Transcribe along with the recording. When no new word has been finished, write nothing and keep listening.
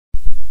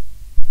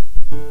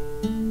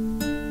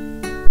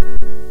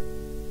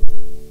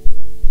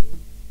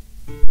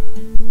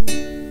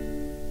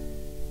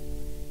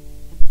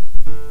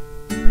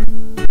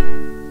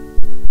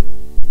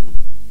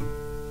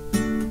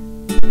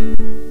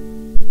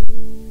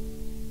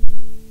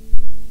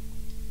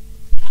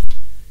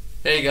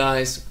Hey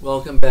guys,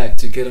 welcome back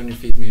to Get On Your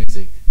Feet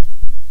Music.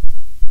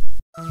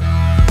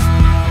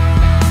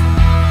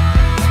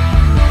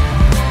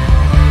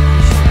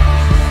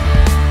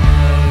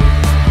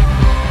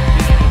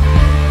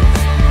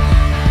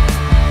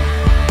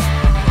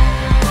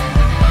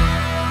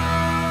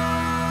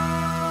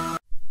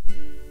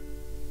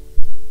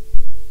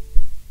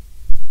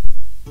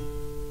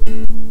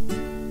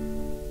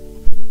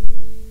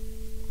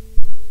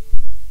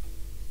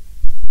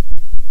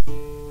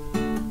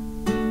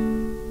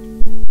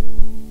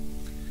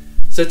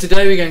 So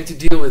today we're going to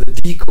deal with the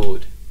D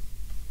chord.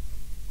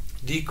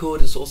 D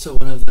chord is also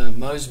one of the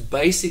most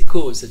basic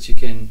chords that you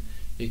can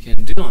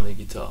do on the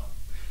guitar.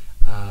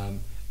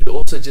 It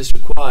also just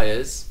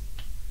requires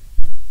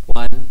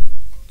 1,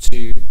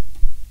 2,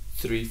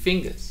 3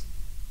 fingers.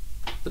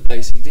 The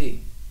basic D.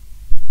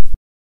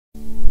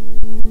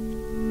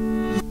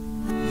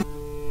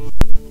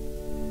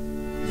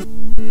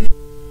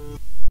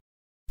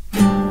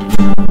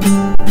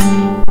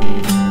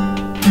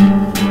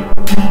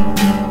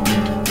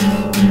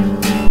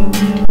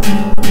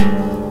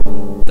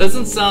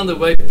 Doesn't sound the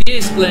way P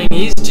is playing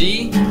his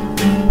G.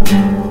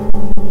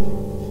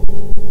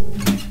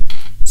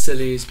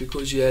 Silly, it's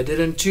because you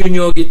didn't tune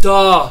your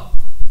guitar.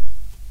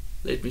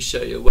 Let me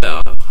show you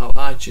how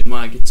I tune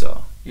my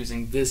guitar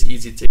using this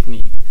easy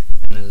technique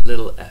and a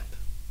little app.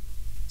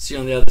 See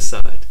you on the other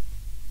side.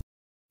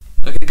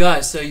 Okay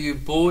guys, so you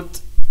bought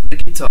the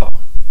guitar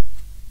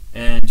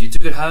and you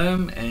took it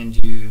home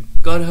and you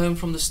got home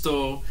from the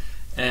store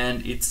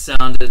and it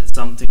sounded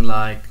something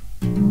like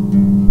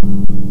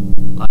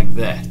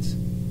that.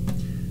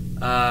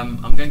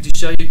 I'm going to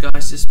show you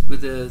guys just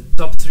with the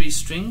top 3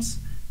 strings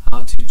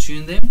how to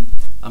tune them.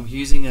 I'm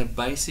using a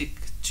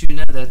basic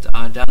tuner that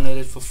I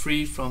downloaded for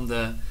free from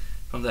the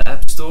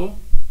App Store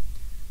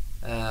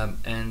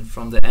and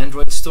from the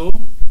Android store.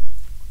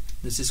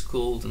 This is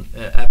called an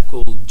app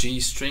called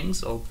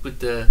gStrings. I'll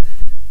put the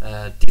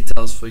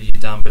details for you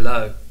down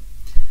below.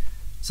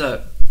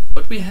 So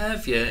what we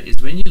have here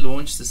is when you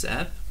launch this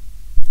app,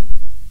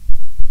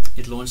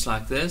 it launches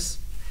like this.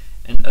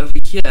 And over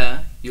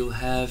here you'll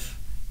have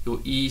your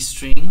E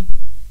string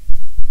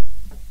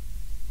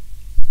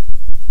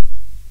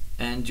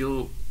and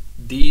your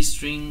D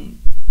string,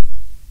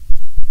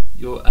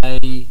 your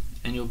A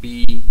and your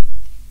B,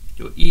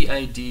 your E,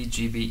 A, D,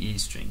 G, B, E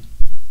string.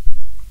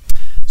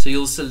 So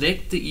you'll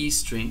select the E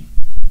string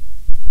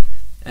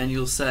and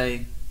you'll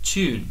say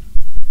tune.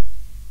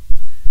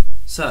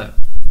 So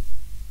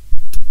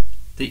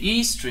the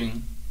E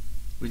string,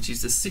 which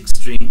is the 6th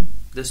string,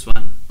 this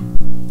one,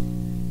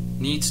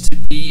 needs to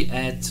be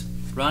at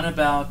round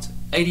about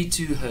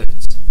 82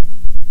 Hertz.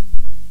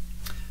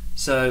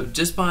 So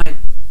just by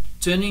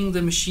turning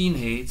the machine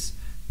heads,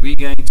 we're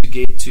going to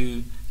get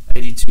to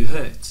 82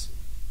 Hertz.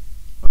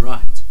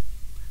 Alright,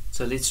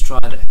 so let's try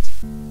that.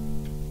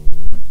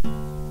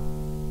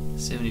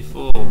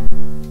 74.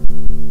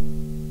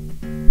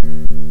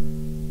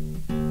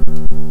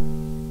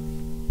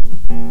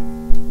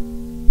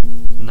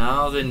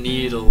 Now the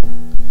needle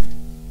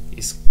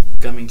is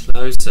coming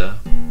closer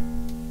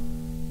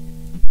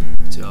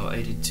to our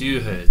 82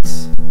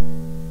 Hertz.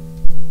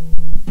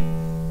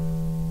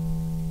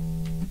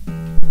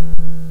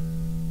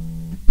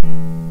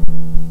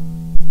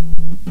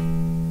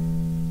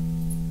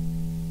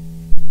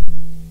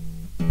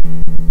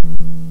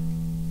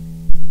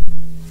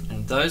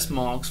 And those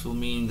marks will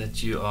mean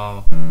that you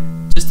are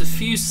just a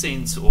few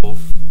cents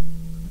off.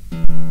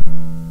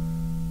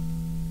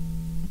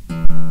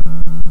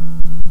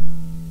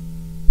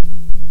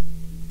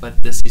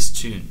 But this is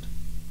tuned.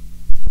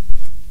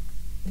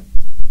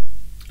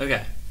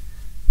 Okay,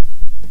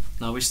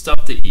 now we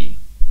stop the E.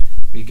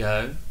 We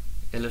go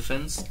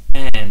elephants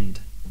and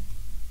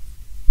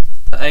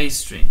the A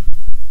string.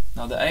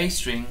 Now the A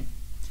string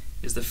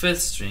is the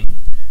 5th string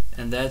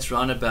and that's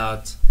round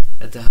about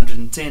at the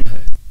 110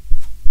 Hertz.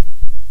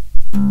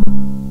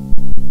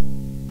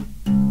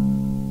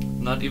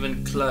 Not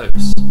even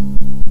close.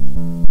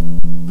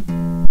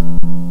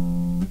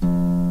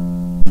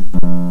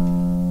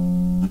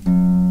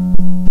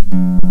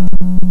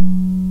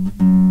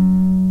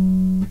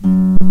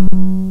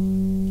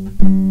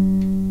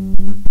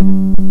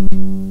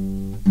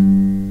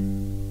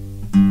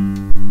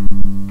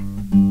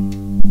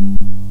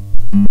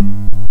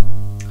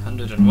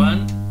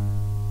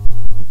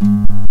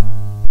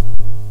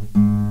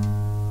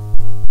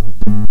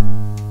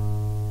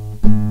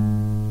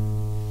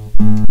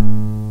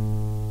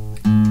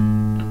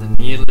 And the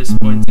needle is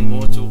pointing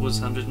more towards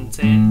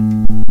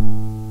 110.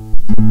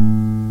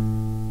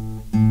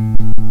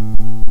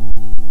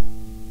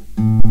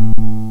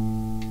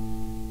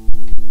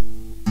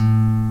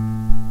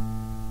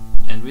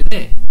 And we're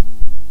there.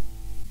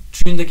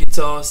 Tune the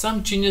guitar.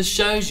 Some tuners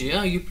shows you,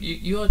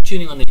 you are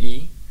tuning on the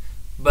E,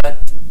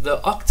 but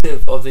the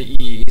octave of the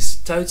E is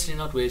totally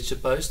not where it's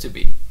supposed to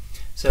be.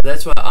 So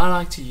that's why I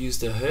like to use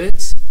the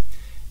Hertz,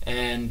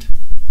 and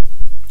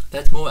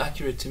that's more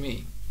accurate to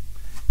me.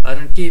 I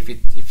don't care if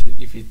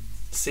it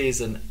says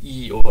an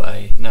E or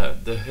A. No,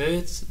 the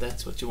Hertz,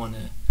 that's what you want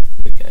to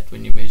look at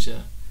when you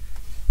measure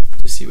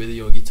to see whether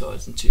your guitar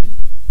is in tune.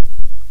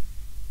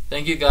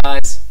 Thank you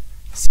guys.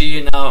 See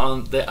you now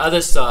on the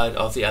other side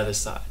of the other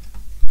side.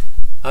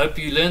 Hope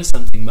you learned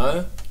something,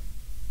 Mo.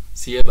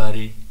 See you,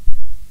 buddy.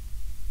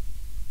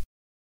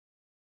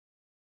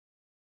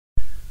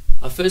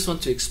 I first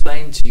want to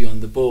explain to you on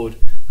the board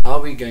how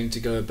we're going to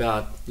go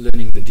about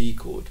learning the D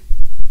chord.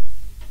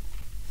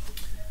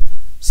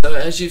 So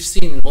as you've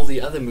seen in all the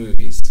other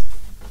movies,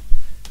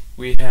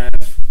 we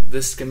have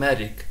this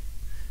schematic,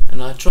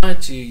 and I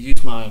tried to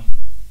use my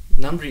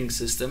numbering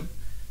system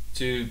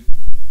to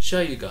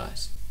show you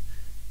guys.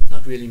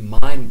 Not really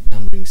my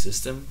numbering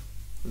system,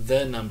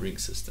 the numbering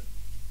system.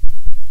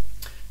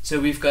 So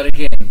we've got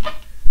again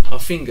our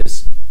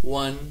fingers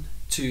 1,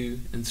 2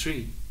 and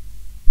 3,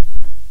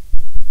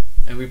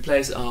 and we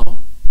place our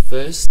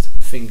first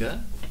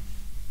finger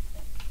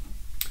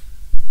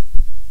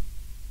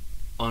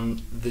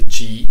on the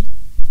G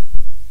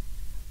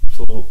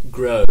for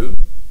grow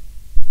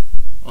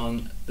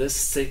on this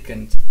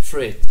second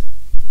fret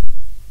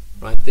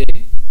right there.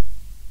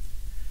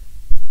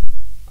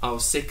 Our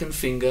second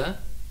finger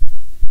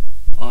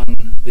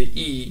on the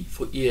E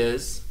for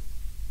ears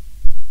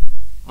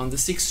on the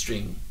 6th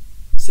string,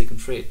 2nd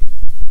fret,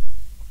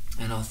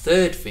 and our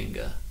third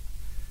finger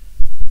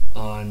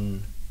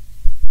on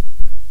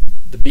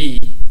the B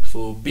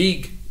for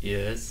big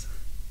ears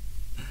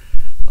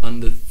on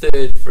the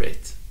 3rd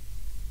fret.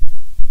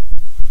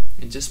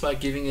 And just by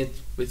giving it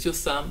with your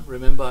thumb,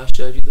 remember I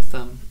showed you the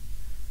thumb,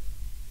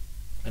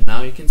 and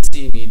now you can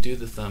see me do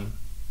the thumb,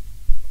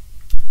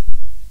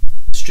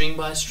 string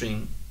by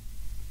string.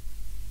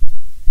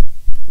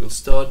 We'll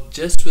start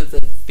just with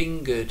the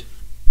fingered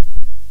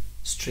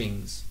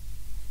strings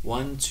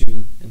 1,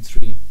 2 and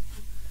 3,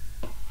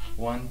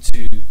 1,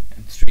 2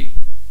 and 3,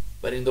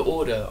 but in the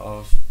order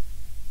of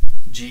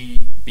G,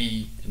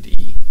 B and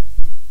E.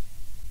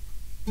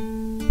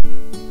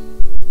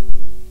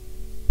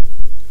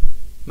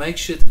 Make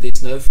sure that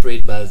there's no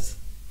fret buzz,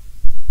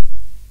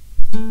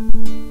 and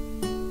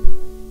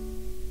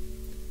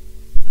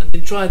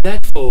then try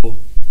that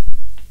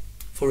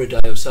for a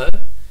day or so,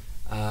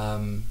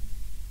 and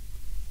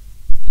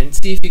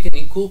see if you can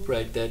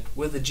incorporate that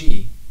with a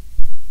G.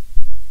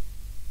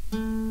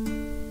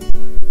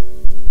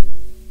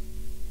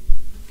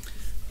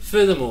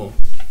 Furthermore,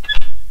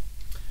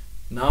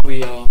 now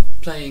we are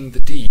playing the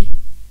D,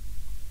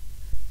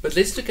 but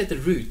let's look at the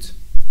root.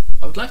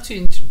 I would like to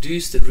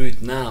introduce the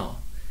root now,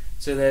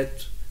 so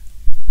that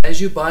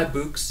as you buy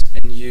books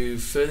and you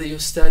further your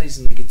studies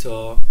in the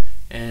guitar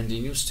and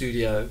in your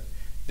studio,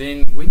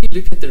 then when you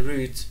look at the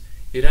root,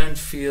 you don't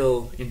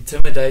feel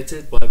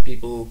intimidated by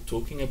people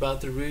talking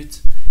about the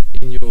root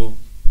in your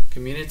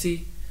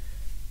community.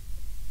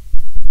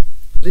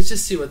 Let's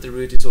just see what the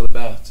root is all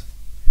about.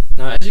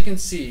 Now, as you can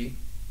see,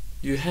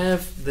 you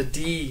have the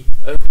D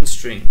open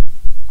string.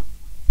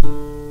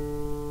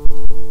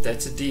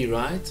 That's a D,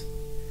 right?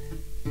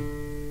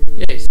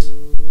 Yes.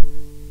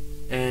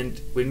 And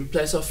when we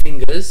place our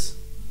fingers,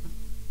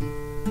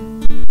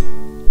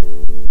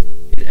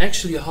 it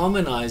actually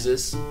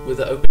harmonizes with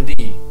the open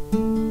D.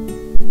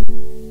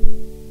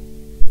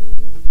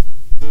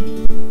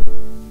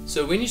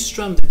 So when you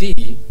strum the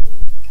D,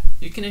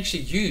 you can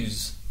actually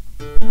use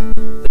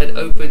that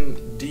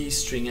open D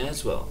string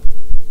as well.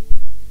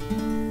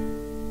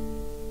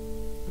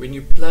 When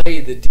you play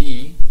the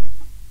D,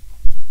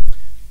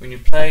 when you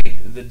play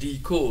the D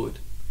chord,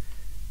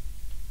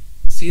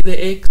 see the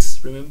X?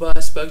 Remember I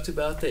spoke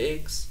about the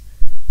X?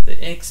 The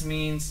X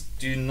means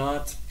do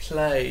not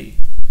play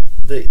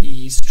the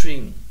E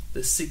string,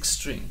 the 6th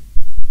string.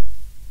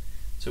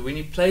 So when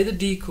you play the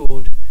D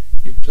chord,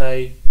 you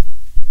play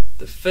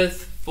the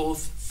 5th,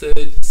 4th,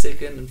 3rd,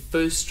 2nd and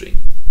 1st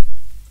string.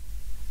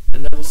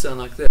 And that will sound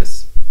like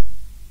this.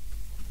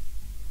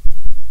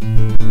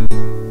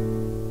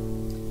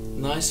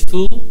 Nice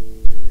full,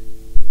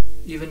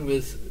 even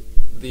with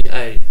the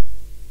A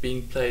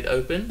being played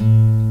open.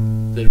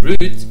 The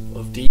root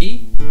of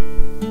D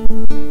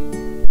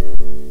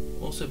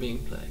also being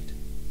played.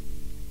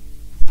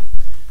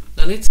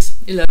 Now let's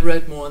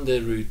elaborate more on the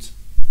root.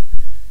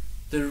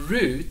 The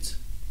root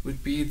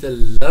would be the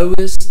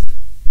lowest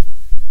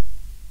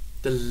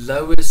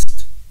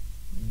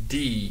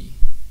D,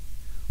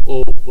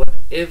 or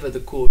whatever the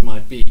chord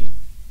might be.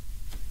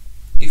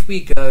 If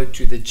we go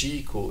to the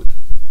G chord,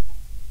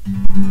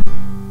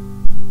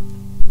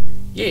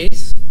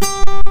 yes,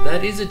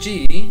 that is a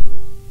G,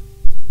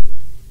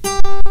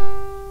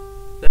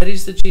 that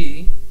is the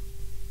G,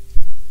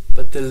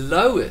 but the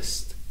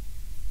lowest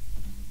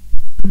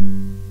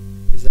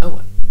is that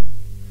one.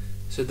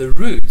 So the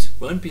root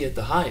won't be at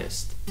the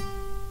highest, it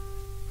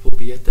will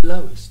be at the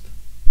lowest.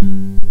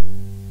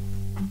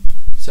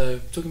 So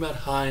talking about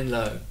high and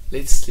low,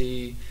 let's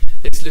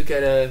look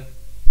at a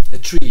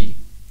tree.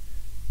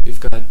 You've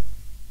got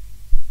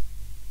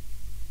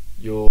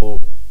your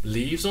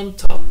leaves on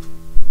top,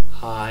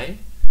 high,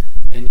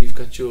 and you've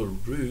got your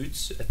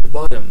roots at the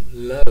bottom,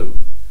 low.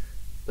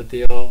 But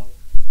they are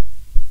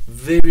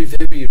very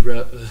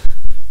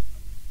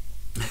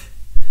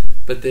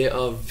but they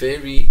are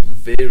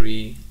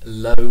very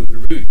low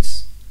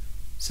roots.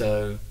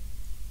 So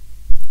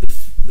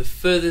the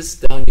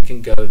furthest down you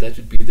can go, that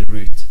would be the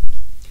root.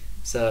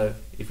 So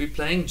if we're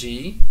playing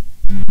G,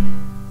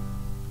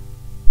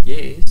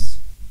 yes,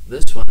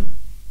 this one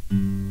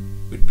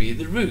would be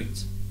the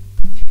root.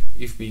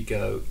 If we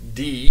go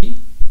D,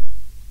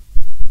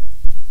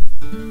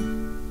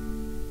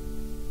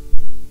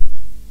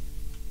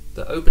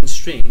 the open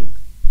string,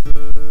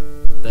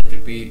 that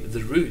would be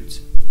the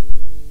root.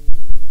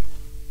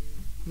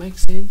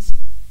 Makes sense?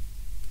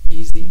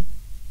 Easy.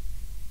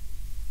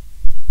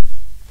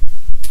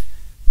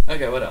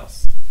 Okay, what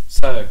else?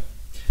 So,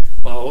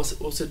 what I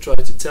also try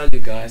to tell you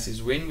guys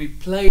is when we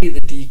play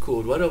the D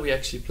chord, what are we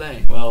actually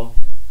playing? Well,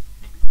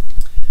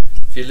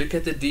 if you look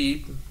at the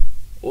D,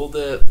 all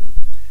the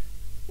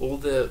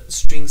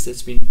strings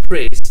that's been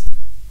pressed,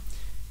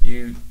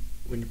 when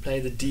you play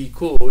the D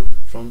chord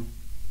from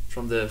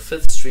the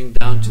 5th string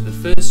down to the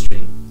 1st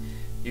string,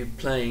 you're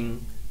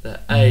playing the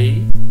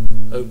A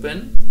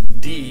open,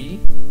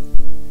 D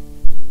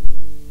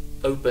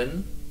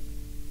open,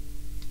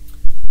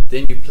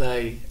 then you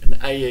play an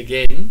A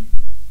again,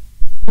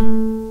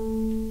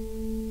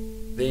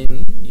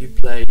 then you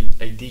play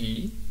a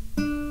D,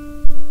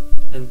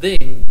 and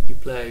then you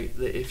play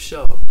the F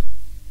sharp,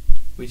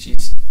 which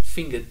is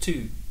finger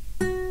 2.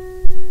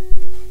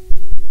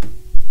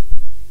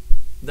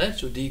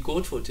 That's your D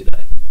chord for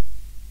today.